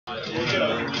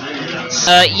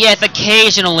Yes,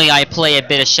 occasionally I play a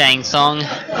bit of Shang Tsung.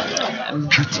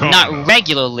 Not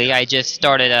regularly, I just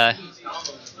started,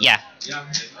 yeah.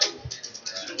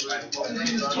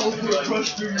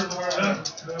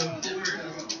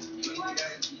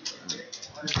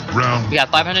 We got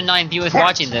 509 viewers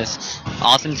watching this.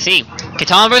 Awesome to see.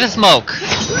 Katana versus Smoke.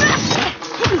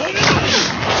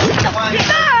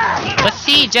 Let's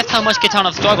see just how much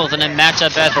Katana struggles in a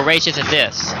matchup as voracious as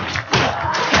this.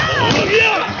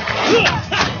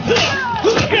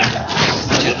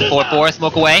 4-4,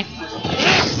 Smoke away.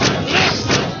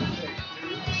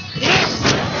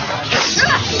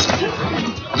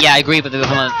 Yeah, I agree with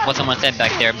what someone said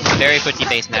back there. Very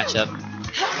footsie-based matchup.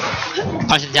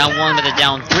 Punches down 1 with a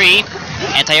down 3.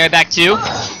 Anti-air back 2.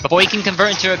 Before he can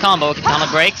convert into a combo, Katana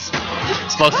breaks.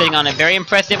 Smoke sitting on a very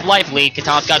impressive life lead.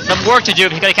 Katana's got some work to do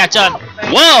if he's gonna catch up.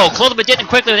 Whoa! Close but didn't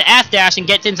quickly with an ass dash and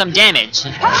gets in some damage.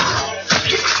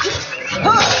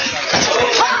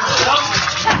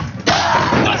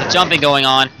 Lots of jumping going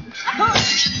on.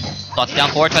 Lots down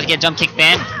forward, tries to get a jump kick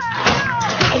fan.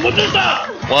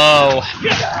 Whoa.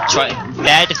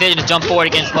 Bad decision to jump forward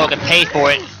against Smoke and pay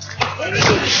for it.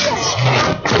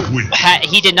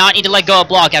 He did not need to let go of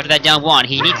block after that down 1.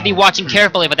 He needs to be watching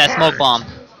carefully with that smoke bomb.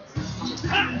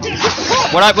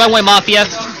 Run away, Mafia.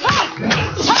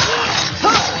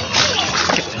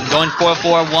 Going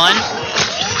 4-4-1.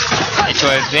 Into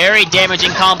a very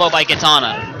damaging combo by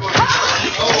Katana.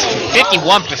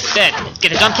 51%.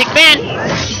 Get a jump kick ban.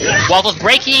 Wafflez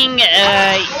breaking.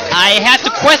 I have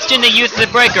to question the use of the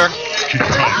breaker.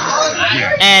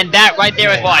 And that right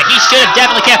there is why. He should have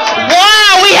definitely kept.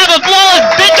 Wow! We have a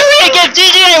flawless victory against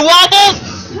GGA Wafflez!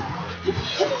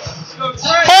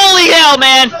 Holy hell,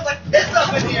 man!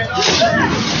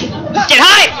 Get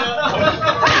high!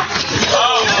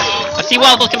 Let's see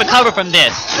Wafflez can recover from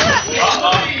this.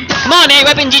 Come on, man,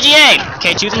 repping GGA.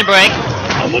 Okay, choosing to break.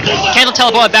 Cancel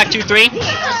teleport back 2-3.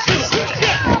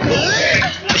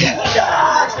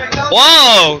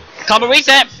 Whoa! Combo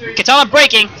reset. Katana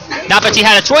breaking. Not that she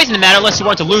had a choice in the matter unless she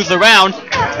wanted to lose the round. 3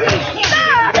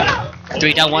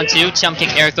 down 1-2. Jump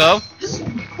kick air throw.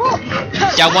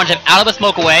 Down 1 out of the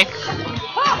smoke away.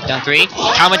 Down 3.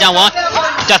 Counter down 1.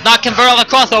 Does not convert on the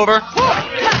crossover.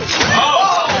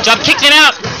 Jump kicks him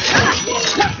out.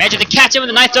 Manages to catch him with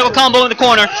a nice double combo in the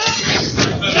corner.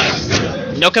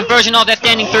 No conversion off that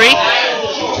standing 3.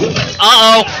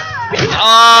 Uh-oh.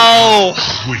 Oh!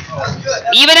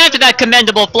 Even after that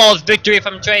commendable flawless victory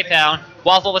from Trepound,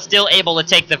 Wafflez was still able to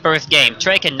take the first game.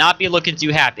 Trey cannot be looking too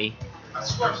happy.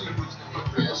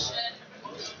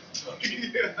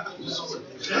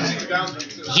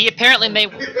 He apparently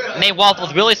made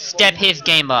Wafflez really step his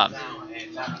game up.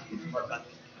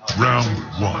 Round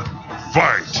 1,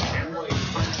 fight!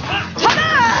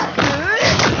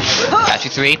 Got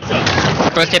you 3.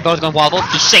 First hit both going Wafflez.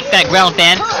 He shakes that ground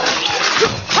fan.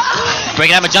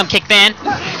 Breaking out a jump kick fan.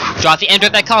 Drops the end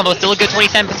of that combo. Still a good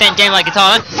 27% damage like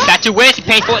Katana. Back to Wiz. He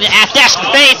pays for it in an ass dash in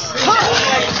the face.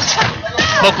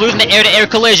 Smoke losing the air-to-air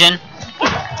collision.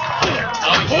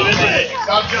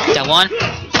 Down 1.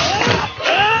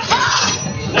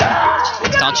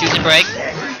 Katana choosing break.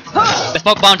 The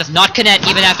smoke bomb does not connect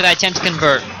even after that attempt to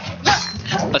convert.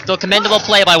 But still commendable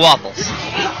play by Wafflez.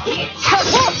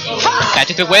 Back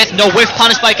to Wiz. No whiff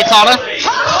punish by Katana.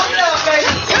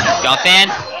 Jump fan.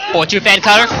 4-2 fan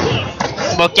cutter.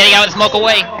 Smoke getting out of the smoke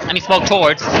away. I mean smoke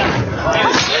towards.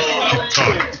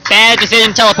 Bad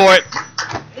decision teleport.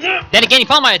 Then again, he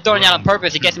probably might have thrown it out on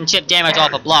purpose to get some chip damage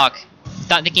off a block.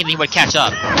 Not thinking he would catch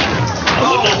up.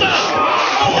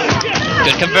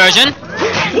 Good conversion.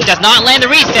 Does not land the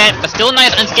reset, but still a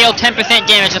nice unscaled 10%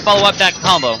 damage to follow up that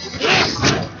combo.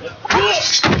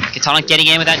 Katana getting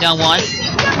in with that down 1.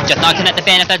 Does not connect the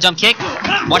fan after that jump kick.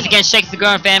 Once again shakes the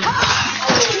ground fan.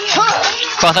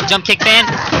 Cross up jump kick fan.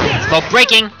 Smoke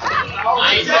breaking.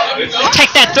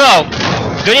 Take that throw.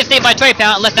 Good instinct by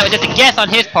Trepound, unless that was just a guess on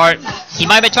his part. He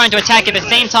might have been trying to attack at the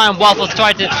same time Wafflez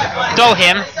tried to throw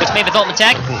him, which may result in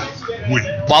attack.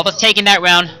 Wafflez taking that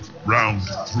round. Round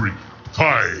 3,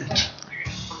 fight!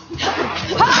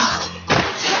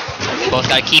 Both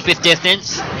gotta keep his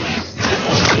distance.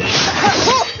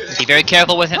 Be very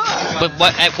careful with him,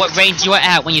 at what range you are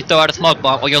at when you throw out a smoke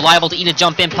bomb, or you're liable to eat a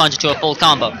jump in punch to a full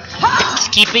combo.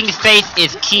 Keeping space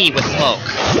is key with smoke.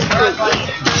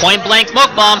 Point blank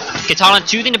smoke bomb. Katana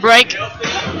choosing to break. Getting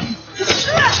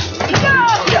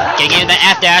into that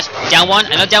ass dash. Down 1,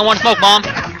 another down 1 smoke bomb.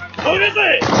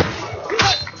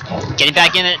 Getting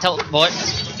back in and teleport.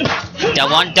 Down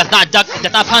 1, does not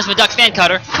punish with duck fan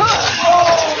cutter.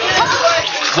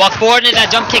 Walk forward into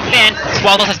that jump kick fan.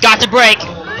 Wafflez has got to break.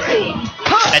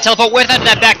 That teleport with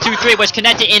that back 2-3 was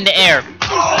connected in the air.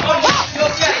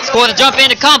 Scores a jump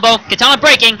into combo. Katana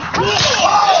breaking.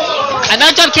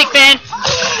 Another jump kick, fan.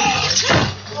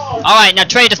 Alright, now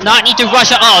Trey does not need to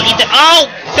rush at all.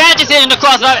 Oh! Fan just hitting the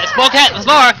cross. Smoke hat.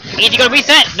 More. Is he gonna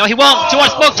reset? No, he won't. 2 on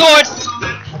smoke towards.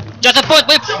 Just a foot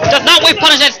whip. Does not whip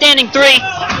punish that standing 3.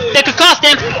 That could cost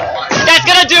him. That's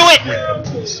gonna do it.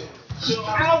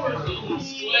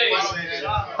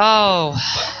 Oh.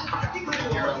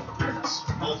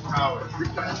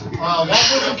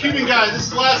 Wafflez and Cuban guys, this is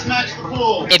the last match of the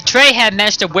pool. If Trey had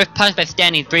managed to whiff punch by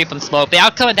standing 3 from smoke, the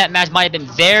outcome of that match might have been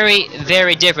very,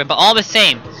 very different. But all the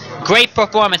same, great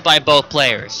performance by both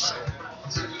players.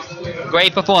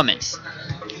 Great performance.